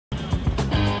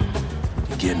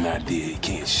get an idea, you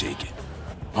can't shake it.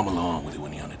 I'm along with it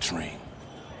when you're on the train.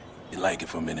 You like it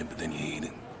for a minute, but then you hate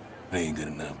it. It ain't good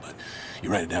enough, but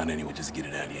you write it down anyway just to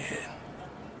get it out of your head.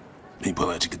 Then you pull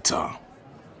out your guitar.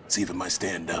 See if it might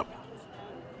stand up.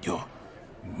 Your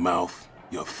mouth,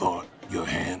 your thought, your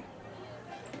hand.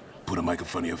 Put a mic in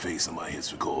front of your face, somebody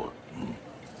hits record.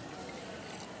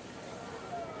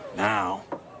 Now,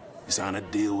 you sign a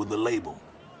deal with the label.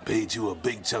 Paid you a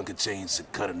big chunk of change to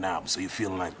cut an album, so you're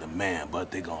feeling like the man, but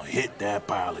they're gonna hit that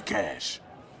pile of cash.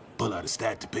 Pull out a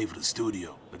stack to pay for the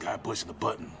studio, the guy pushing the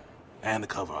button, and the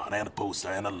cover art, and the poster,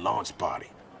 and the launch party.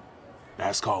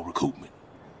 That's called recoupment.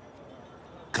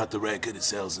 Cut the record, it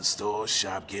sells in stores,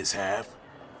 shop gets half.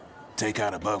 Take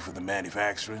out $1 for the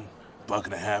manufacturing,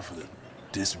 $1.50 for the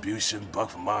distribution, $1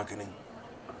 for marketing.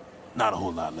 Not a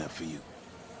whole lot left for you.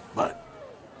 But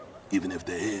even if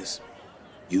there is,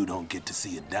 you don't get to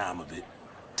see a dime of it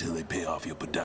till they pay off your production.